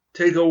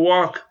take a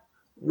walk,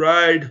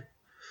 ride,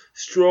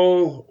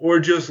 stroll,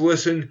 or just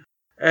listen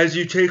as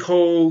you take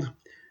hold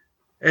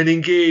and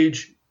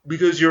engage,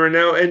 because you are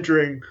now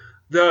entering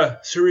the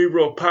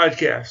Cerebral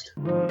Podcast.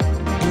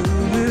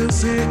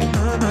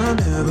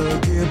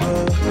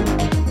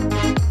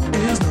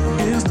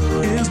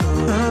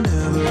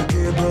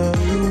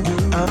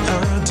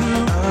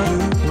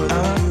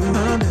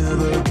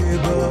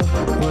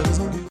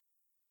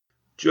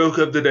 Joke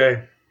of the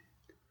day.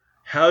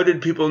 How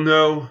did people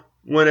know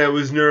when I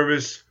was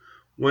nervous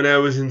when I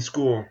was in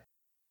school?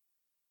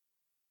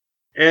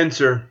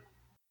 Answer.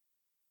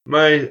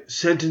 My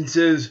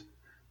sentences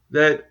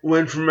that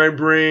went from my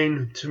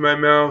brain to my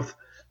mouth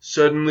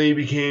suddenly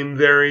became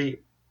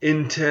very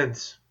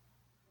intense.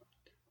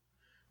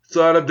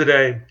 Thought of the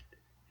day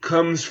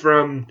comes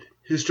from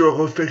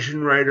historical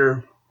fiction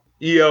writer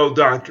E.L.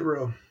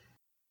 Doctorow.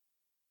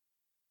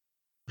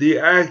 The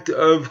act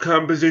of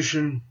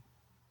composition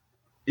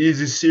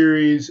is a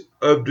series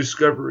of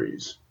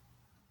discoveries.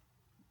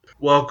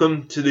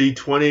 Welcome to the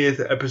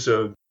 20th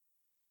episode.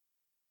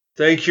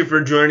 Thank you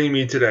for joining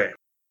me today.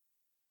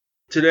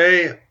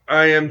 Today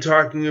I am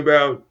talking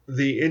about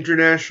the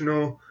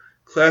International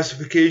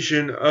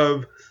Classification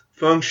of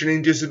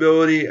Functioning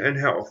Disability and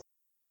Health.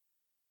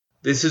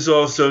 This is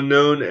also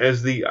known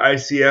as the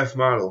ICF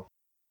model.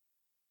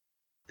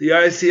 The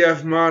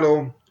ICF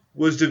model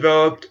was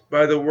developed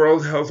by the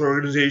World Health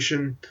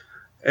Organization,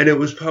 and it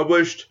was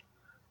published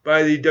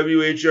by the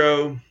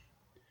WHO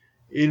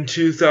in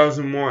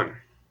 2001.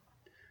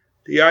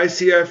 The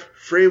ICF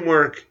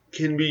framework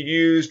can be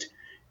used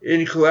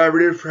in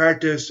collaborative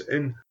practice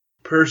and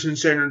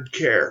person-centered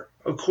care.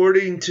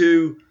 According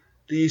to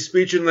the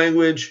Speech and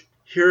Language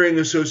Hearing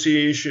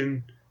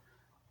Association,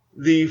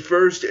 the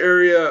first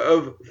area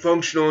of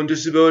functional and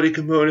disability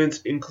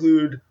components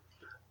include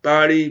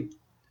body,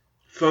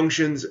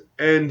 functions,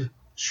 and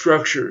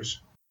structures.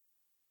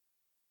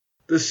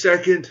 The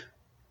second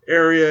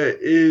area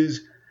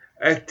is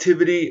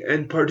activity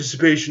and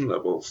participation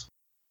levels.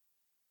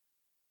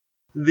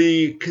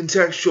 The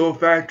contextual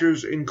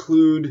factors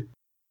include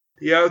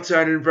the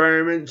outside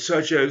environment,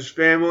 such as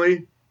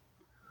family,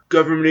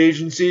 government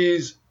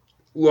agencies,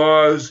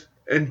 laws,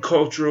 and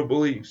cultural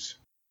beliefs.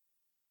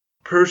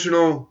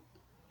 Personal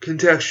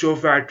contextual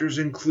factors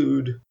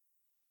include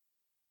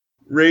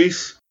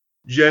race,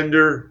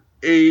 gender,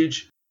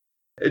 age,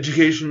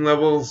 education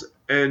levels,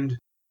 and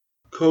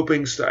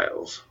coping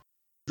styles.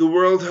 The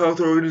World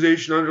Health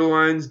Organization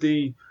underlines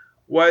the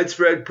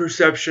widespread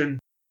perception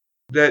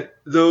that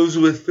those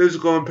with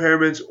physical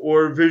impairments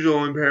or visual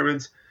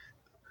impairments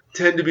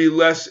tend to be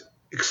less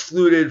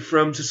excluded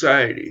from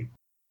society.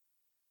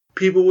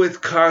 People with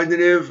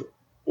cognitive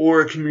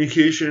or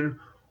communication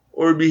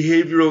or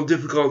behavioral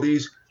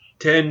difficulties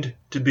tend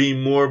to be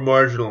more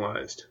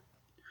marginalized.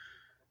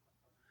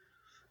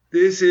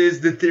 This is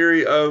the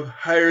theory of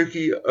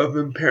hierarchy of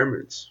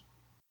impairments.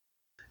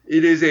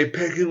 It is a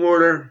pecking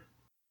order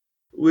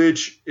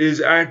which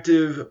is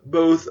active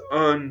both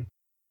on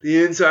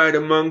the inside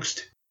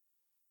amongst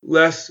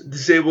less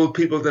disabled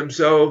people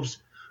themselves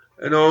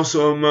and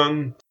also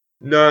among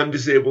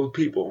non-disabled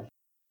people.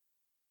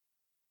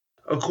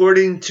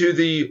 According to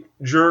the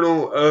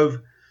Journal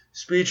of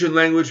Speech and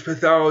Language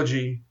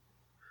Pathology,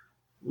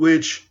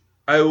 which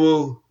I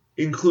will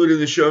include in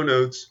the show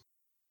notes,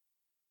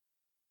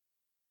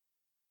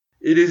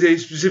 it is a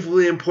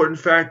specifically important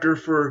factor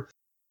for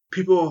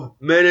people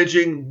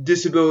managing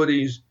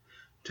disabilities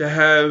to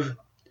have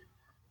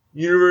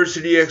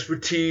university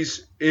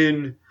expertise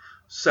in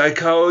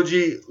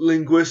psychology,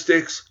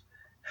 linguistics,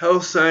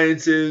 health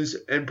sciences,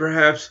 and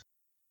perhaps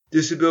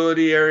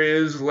disability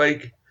areas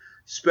like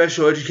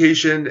special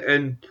education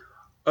and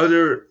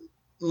other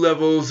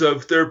levels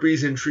of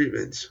therapies and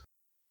treatments.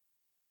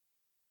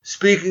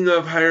 Speaking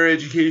of higher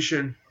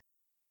education,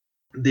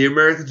 the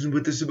Americans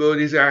with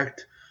Disabilities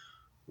Act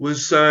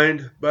was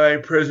signed by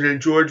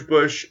President George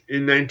Bush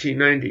in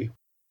 1990.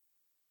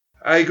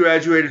 I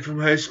graduated from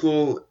high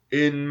school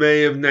in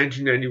May of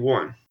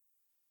 1991.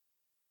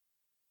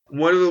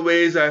 One of the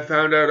ways I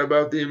found out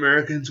about the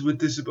Americans with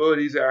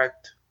Disabilities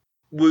Act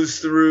was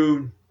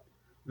through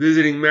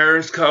visiting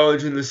Marist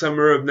College in the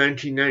summer of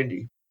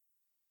 1990.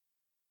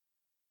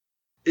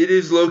 It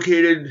is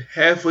located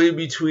halfway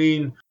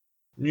between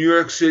New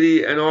York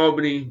City and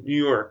Albany,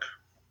 New York.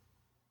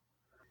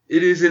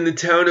 It is in the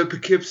town of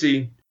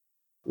Poughkeepsie,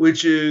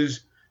 which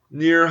is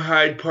near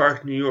Hyde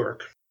Park, New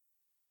York.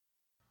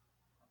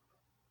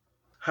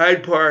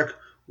 Hyde Park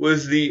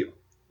was the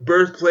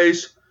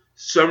birthplace,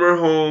 summer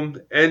home,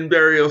 and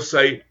burial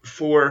site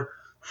for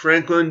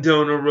Franklin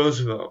Delano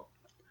Roosevelt.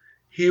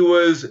 He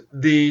was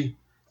the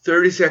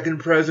 32nd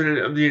President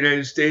of the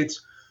United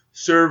States,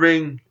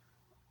 serving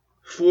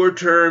 4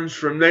 terms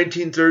from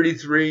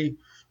 1933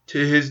 to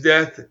his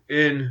death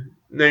in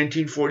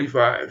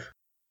 1945.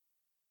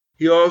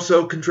 He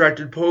also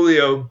contracted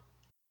polio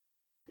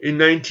in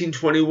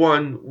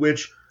 1921,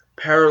 which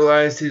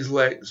paralyzed his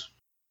legs.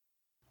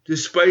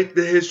 Despite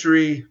the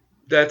history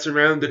that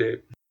surrounded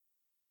it,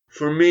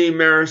 for me,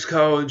 Marist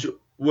College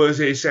was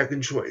a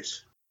second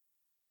choice.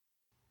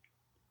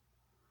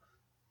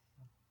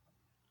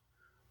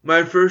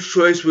 My first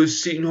choice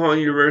was Seton Hall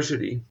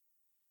University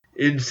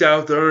in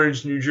South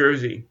Orange, New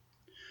Jersey.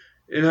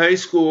 In high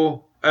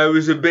school, I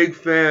was a big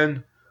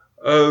fan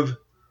of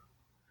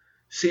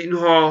Seton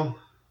Hall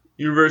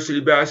University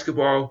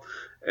basketball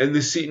and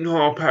the Seton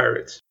Hall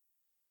Pirates.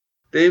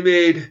 They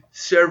made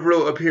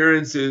several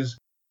appearances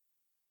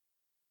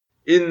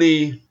in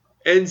the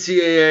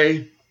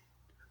NCAA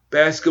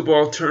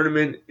basketball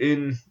tournament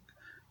in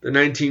the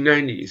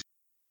 1990s.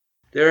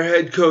 Their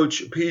head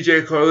coach,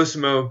 PJ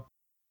Carlesimo,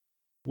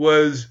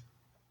 was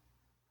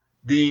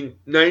the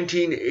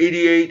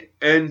 1988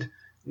 and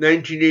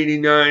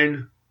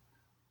 1989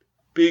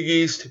 Big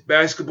East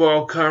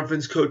Basketball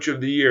Conference Coach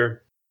of the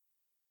Year.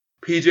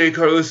 PJ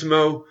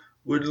Carlesimo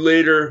would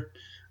later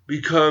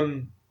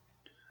become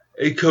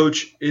a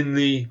coach in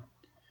the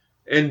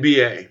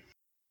NBA.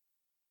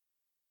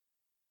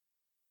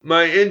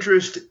 My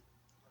interest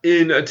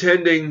in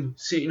attending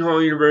Seton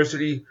Hall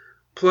University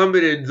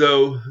plummeted,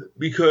 though,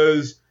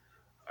 because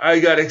I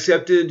got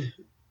accepted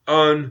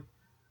on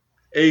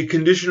a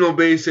conditional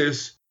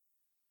basis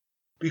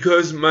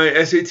because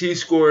my SAT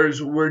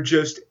scores were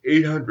just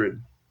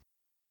 800.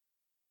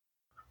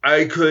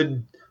 I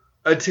could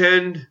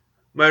attend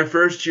my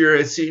first year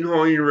at Seton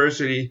Hall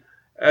University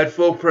at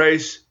full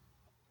price,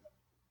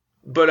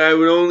 but I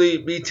would only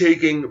be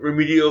taking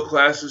remedial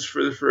classes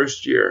for the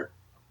first year.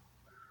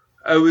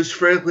 I was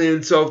frankly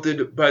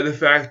insulted by the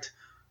fact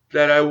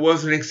that I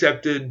wasn't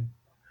accepted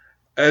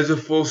as a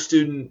full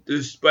student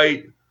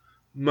despite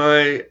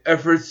my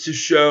efforts to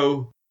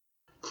show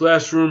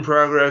classroom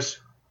progress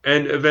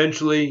and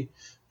eventually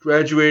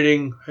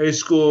graduating high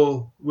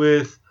school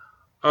with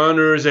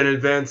honors and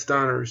advanced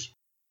honors.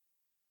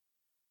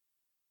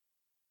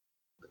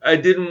 I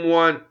didn't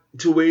want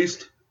to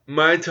waste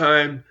my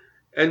time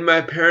and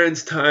my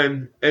parents'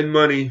 time and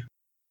money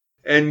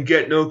and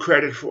get no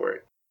credit for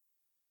it.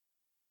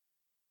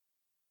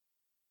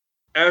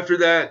 After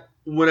that,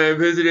 when I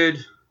visited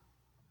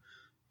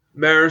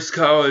Marist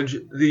College,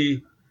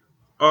 the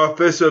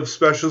Office of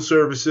Special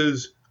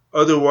Services,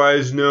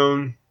 otherwise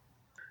known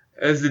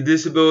as the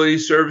Disability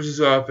Services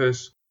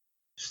Office,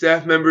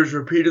 staff members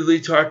repeatedly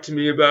talked to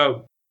me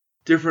about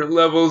different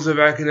levels of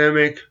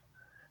academic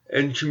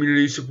and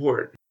community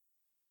support.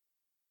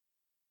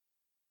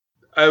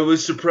 I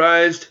was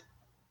surprised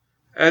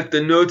at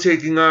the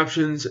note-taking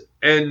options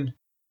and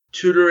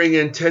tutoring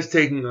and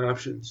test-taking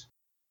options.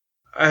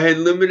 I had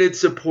limited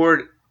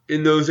support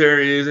in those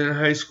areas in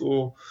high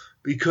school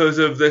because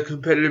of the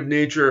competitive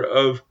nature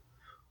of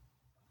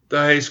the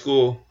high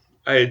school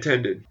I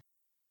attended.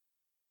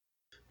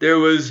 There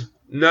was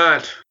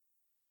not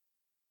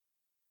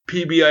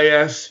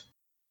PBIS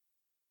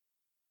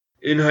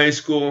in high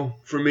school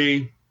for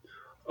me,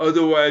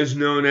 otherwise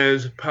known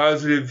as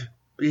positive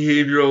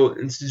behavioral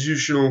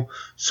institutional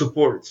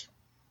supports.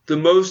 The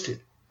most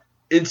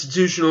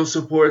institutional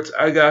supports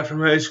I got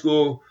from high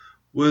school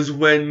was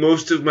when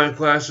most of my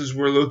classes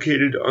were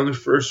located on the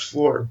first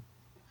floor.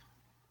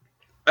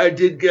 I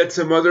did get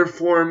some other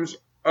forms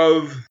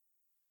of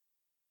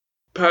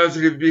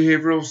positive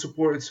behavioral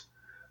supports,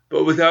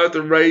 but without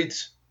the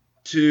rights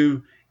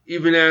to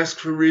even ask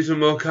for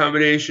reasonable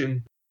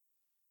accommodation.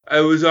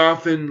 I was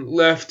often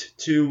left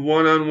to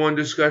one-on-one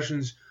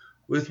discussions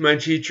with my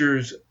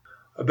teachers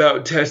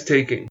about test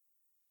taking.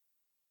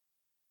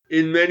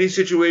 In many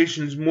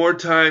situations, more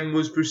time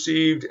was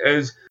perceived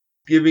as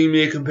giving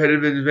me a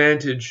competitive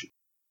advantage,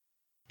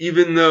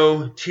 even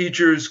though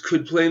teachers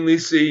could plainly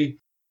see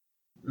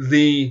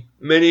the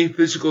many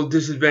physical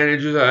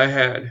disadvantages I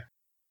had.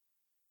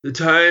 The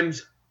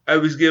times I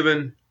was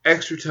given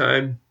extra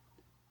time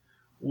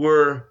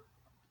were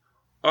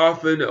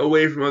often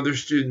away from other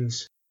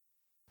students.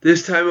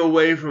 This time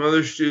away from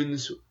other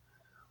students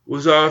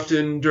was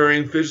often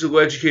during physical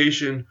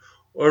education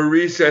or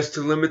recess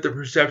to limit the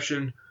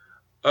perception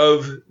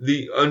of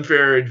the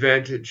unfair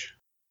advantage.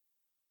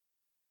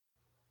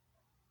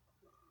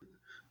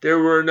 There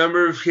were a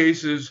number of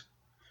cases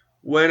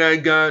when I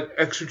got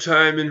extra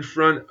time in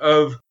front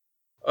of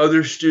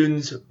other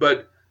students,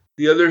 but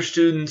the other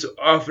students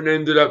often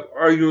ended up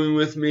arguing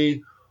with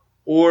me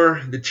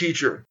or the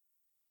teacher.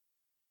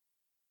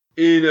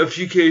 In a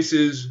few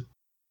cases,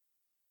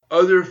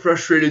 other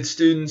frustrated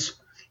students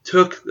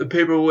took the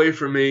paper away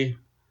from me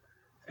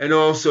and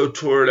also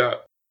tore it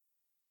up.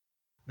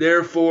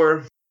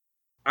 Therefore,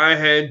 I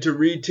had to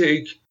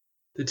retake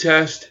the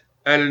test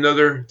at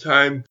another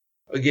time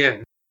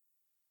again.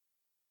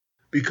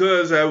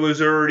 Because I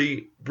was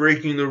already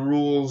breaking the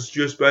rules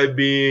just by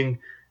being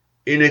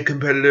in a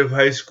competitive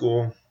high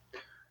school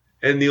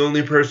and the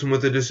only person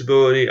with a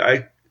disability,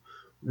 I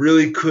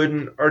really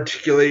couldn't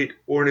articulate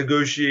or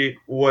negotiate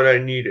what I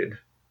needed,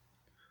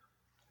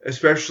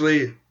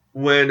 especially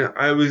when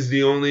I was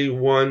the only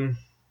one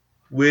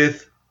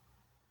with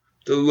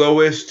the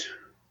lowest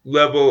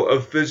level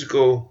of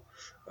physical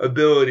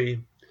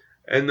ability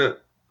and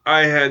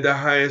I had the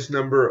highest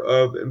number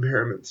of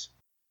impairments.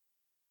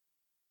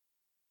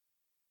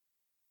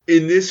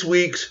 In this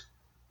week's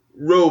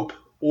ROPE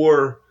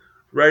or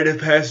Rite of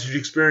Passage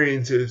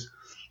Experiences,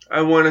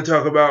 I want to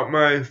talk about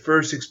my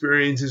first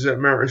experiences at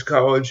Marist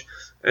College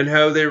and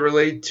how they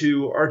relate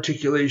to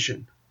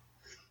articulation.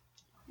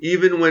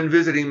 Even when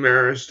visiting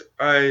Marist,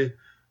 I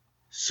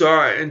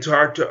saw and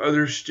talked to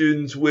other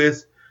students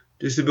with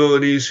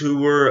disabilities who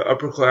were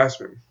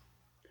upperclassmen.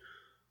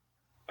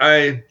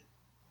 I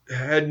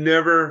had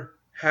never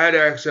had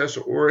access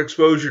or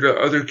exposure to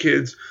other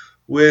kids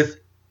with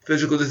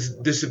physical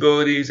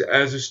disabilities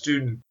as a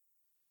student.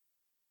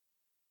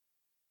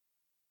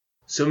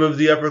 Some of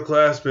the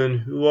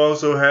upperclassmen who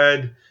also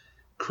had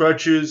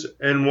crutches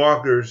and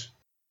walkers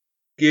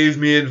gave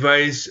me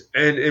advice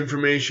and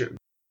information.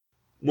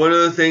 One of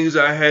the things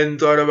I hadn't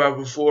thought about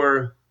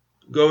before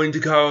going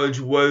to college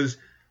was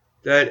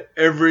that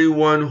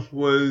everyone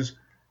was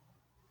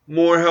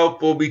more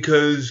helpful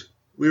because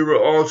we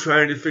were all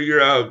trying to figure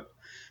out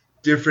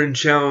different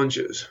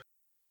challenges.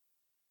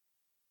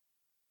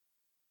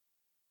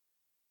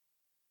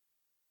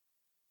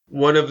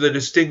 One of the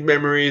distinct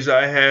memories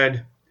I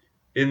had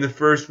in the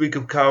first week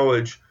of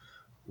college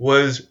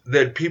was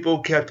that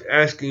people kept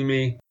asking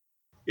me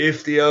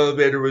if the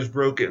elevator was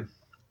broken.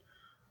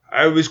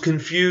 I was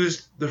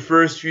confused the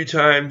first few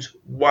times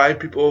why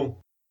people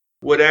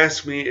would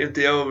ask me if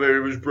the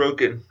elevator was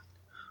broken,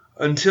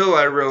 until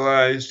I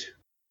realized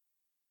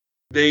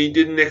they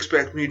didn't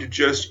expect me to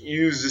just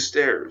use the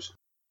stairs.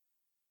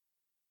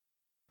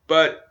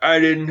 But I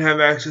didn't have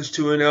access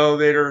to an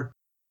elevator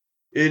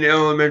in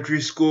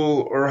elementary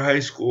school or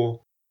high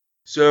school,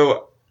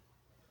 so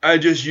I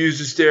just used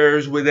the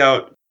stairs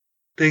without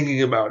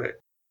thinking about it.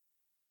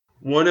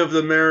 One of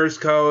the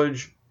Marist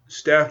College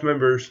staff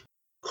members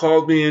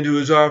called me into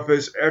his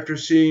office after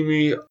seeing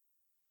me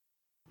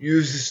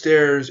use the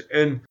stairs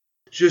and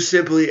just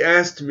simply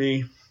asked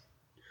me,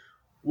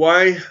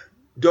 "Why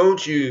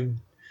don't you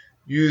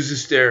use the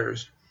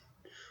stairs?"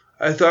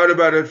 I thought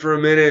about it for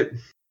a minute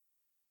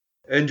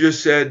and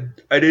just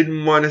said I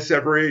didn't want to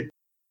separate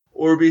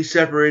or be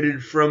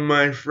separated from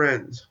my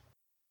friends.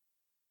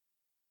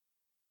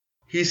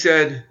 He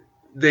said,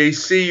 "They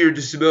see your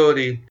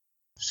disability,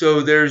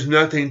 so there's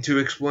nothing to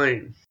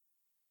explain."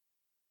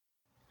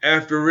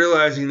 After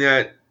realizing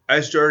that,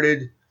 I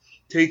started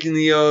taking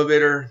the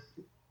elevator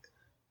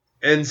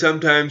and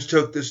sometimes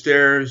took the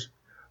stairs,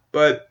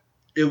 but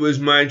it was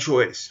my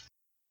choice.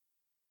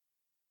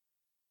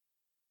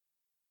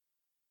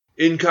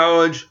 In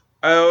college,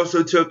 I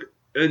also took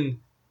an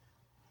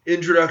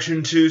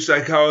introduction to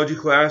psychology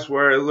class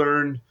where I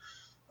learned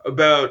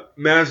about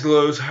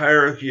Maslow's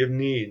hierarchy of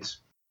needs.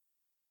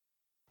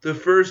 The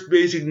first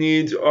basic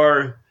needs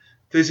are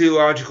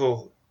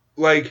physiological,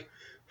 like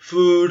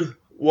food,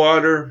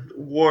 water,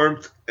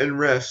 warmth, and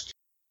rest.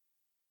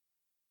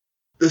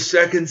 The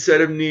second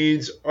set of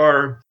needs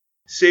are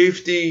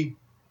safety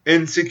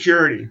and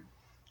security.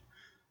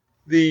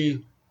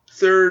 The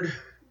third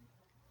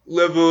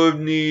level of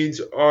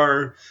needs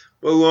are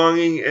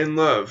belonging and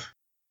love.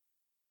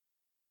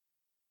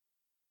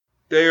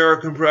 They are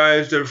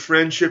comprised of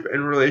friendship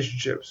and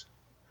relationships.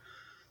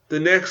 The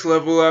next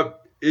level up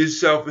is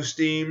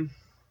self-esteem,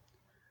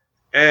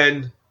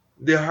 and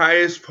the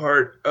highest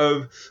part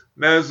of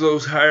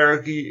Maslow's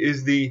hierarchy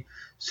is the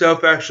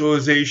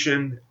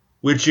self-actualization,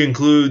 which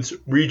includes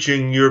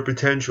reaching your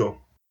potential.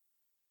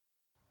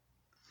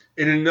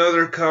 In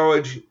another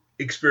college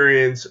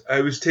experience,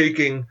 I was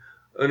taking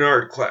an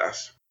art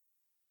class.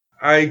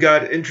 I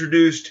got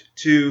introduced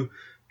to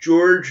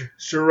Georges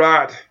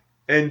Seurat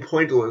and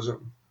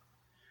pointillism.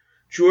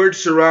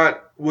 Georges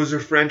Seurat was a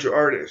French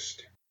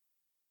artist.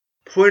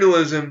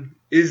 Pointillism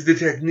is the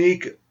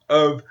technique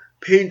of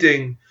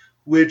painting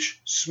which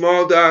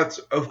small dots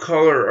of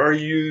color are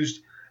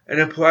used and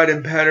applied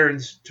in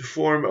patterns to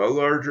form a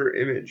larger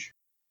image.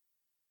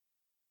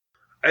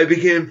 I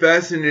became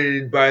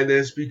fascinated by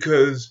this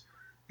because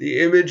the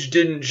image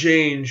didn't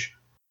change,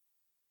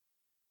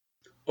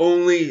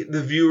 only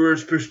the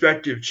viewer's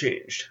perspective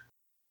changed.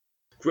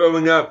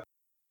 Growing up,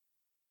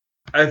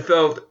 I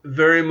felt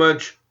very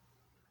much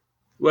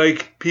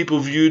like people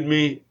viewed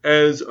me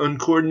as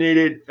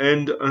uncoordinated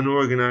and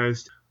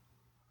unorganized,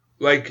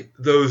 like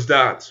those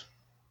dots.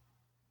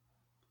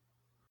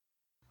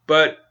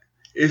 But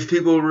if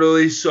people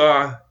really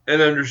saw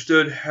and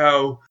understood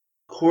how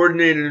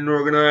coordinated and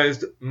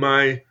organized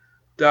my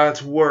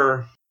dots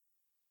were,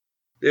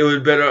 they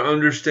would better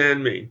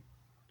understand me.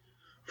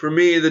 For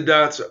me, the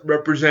dots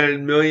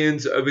represented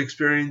millions of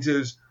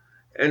experiences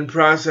and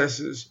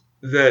processes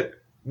that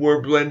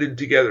were blended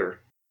together.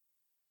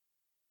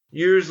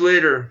 Years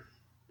later,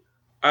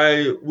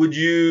 I would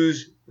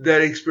use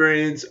that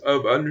experience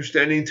of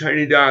understanding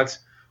tiny dots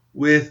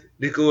with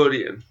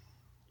Nickelodeon.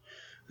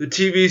 The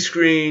TV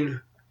screen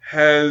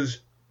has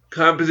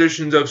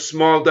compositions of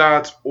small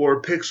dots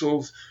or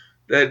pixels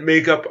that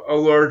make up a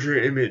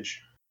larger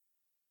image.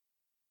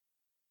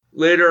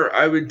 Later,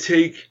 I would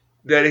take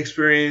that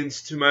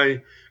experience to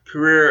my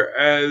career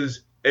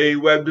as a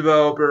web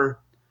developer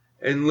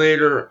and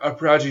later a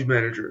project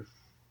manager.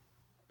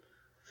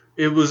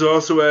 It was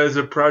also as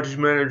a project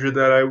manager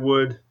that I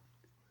would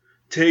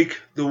take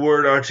the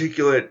word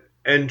articulate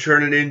and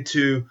turn it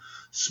into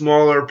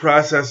smaller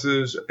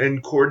processes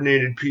and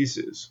coordinated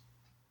pieces.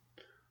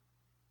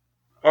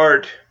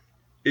 Art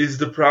is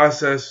the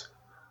process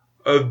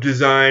of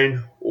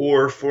design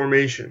or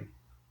formation.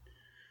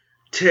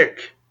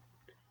 Tick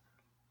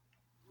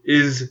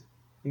is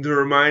the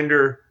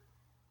reminder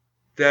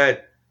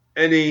that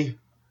any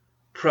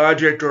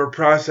project or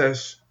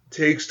process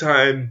takes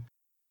time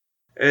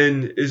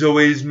and is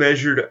always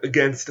measured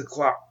against the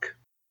clock.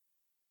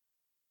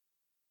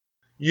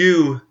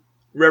 U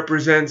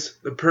represents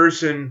the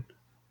person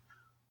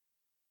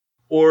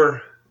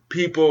or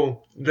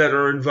people that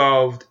are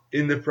involved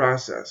in the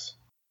process.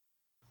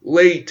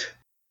 Late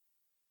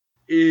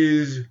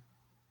is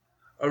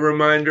a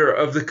reminder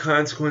of the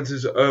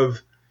consequences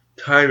of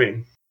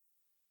timing.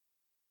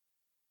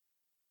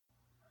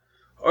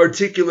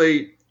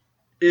 Articulate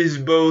is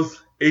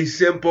both a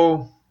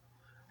simple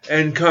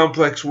and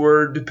complex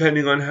word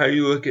depending on how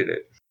you look at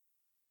it.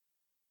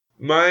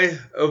 My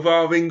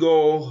evolving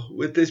goal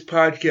with this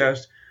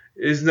podcast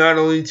is not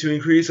only to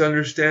increase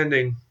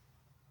understanding,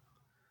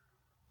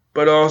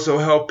 but also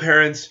help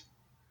parents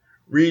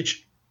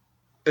reach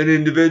an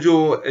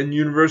individual and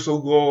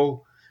universal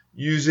goal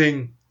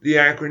using the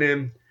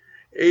acronym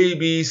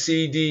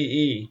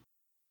ABCDE.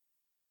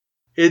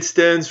 It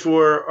stands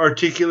for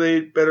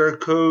Articulate Better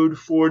Code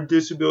for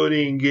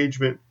Disability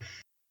Engagement.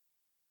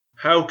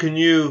 How can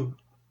you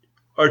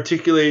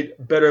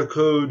articulate better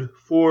code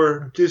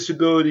for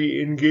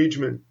disability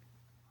engagement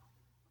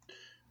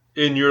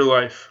in your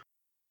life?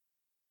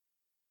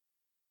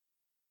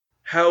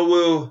 How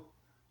will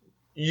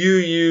you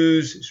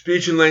use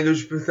speech and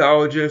language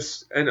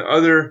pathologists and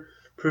other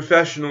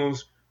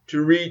professionals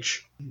to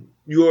reach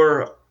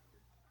your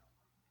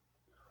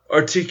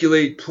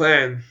articulate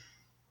plan?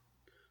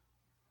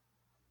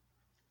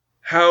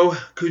 How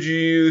could you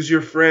use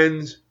your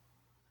friends,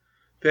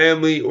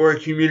 family, or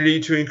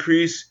community to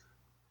increase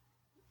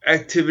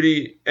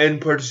activity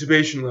and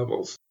participation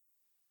levels?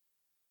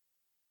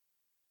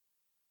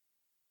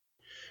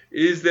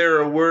 Is there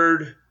a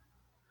word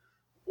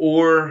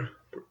or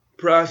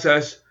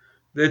process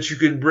that you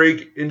could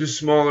break into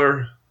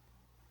smaller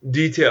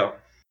detail?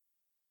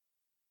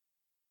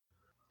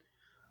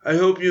 I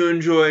hope you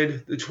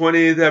enjoyed the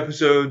 20th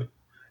episode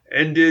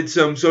and did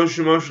some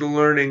social emotional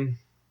learning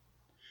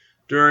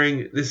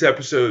during this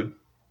episode.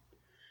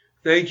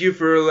 Thank you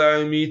for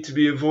allowing me to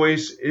be a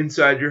voice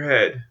inside your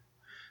head.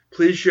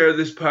 Please share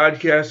this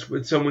podcast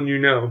with someone you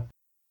know.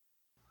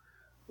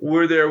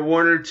 Were there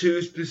one or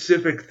two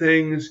specific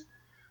things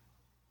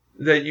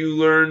that you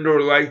learned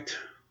or liked?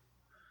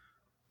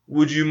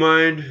 Would you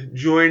mind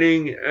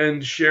joining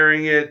and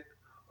sharing it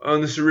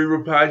on the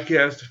Cerebral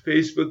Podcast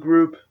Facebook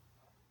group?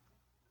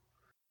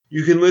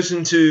 You can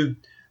listen to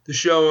the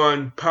show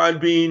on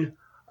Podbean,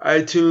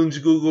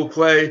 iTunes, Google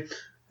Play,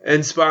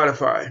 and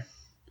Spotify,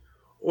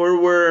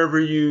 or wherever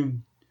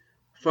you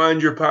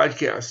find your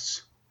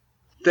podcasts.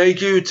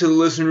 Thank you to the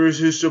listeners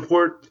who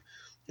support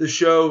the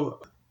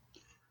show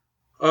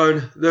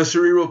on the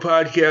Cerebral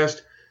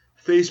Podcast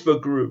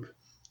Facebook group.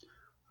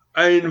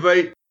 I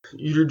invite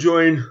you to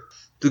join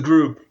the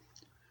group.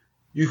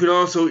 You can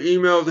also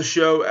email the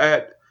show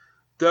at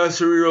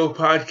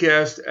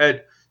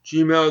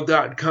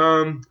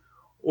thecerebralpodcast@gmail.com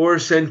or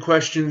send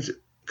questions,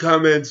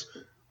 comments,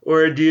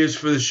 or ideas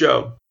for the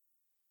show.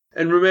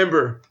 And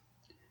remember,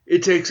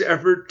 it takes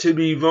effort to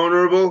be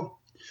vulnerable,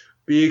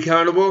 be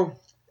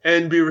accountable,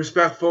 and be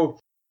respectful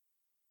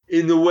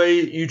in the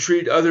way you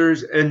treat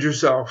others and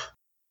yourself.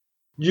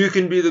 You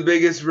can be the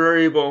biggest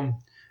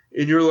variable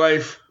in your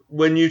life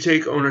when you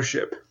take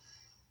ownership.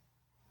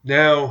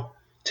 Now,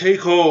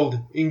 take hold,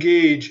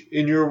 engage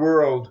in your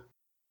world.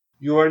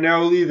 You are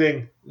now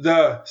leaving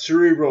the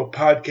Cerebral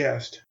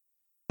Podcast.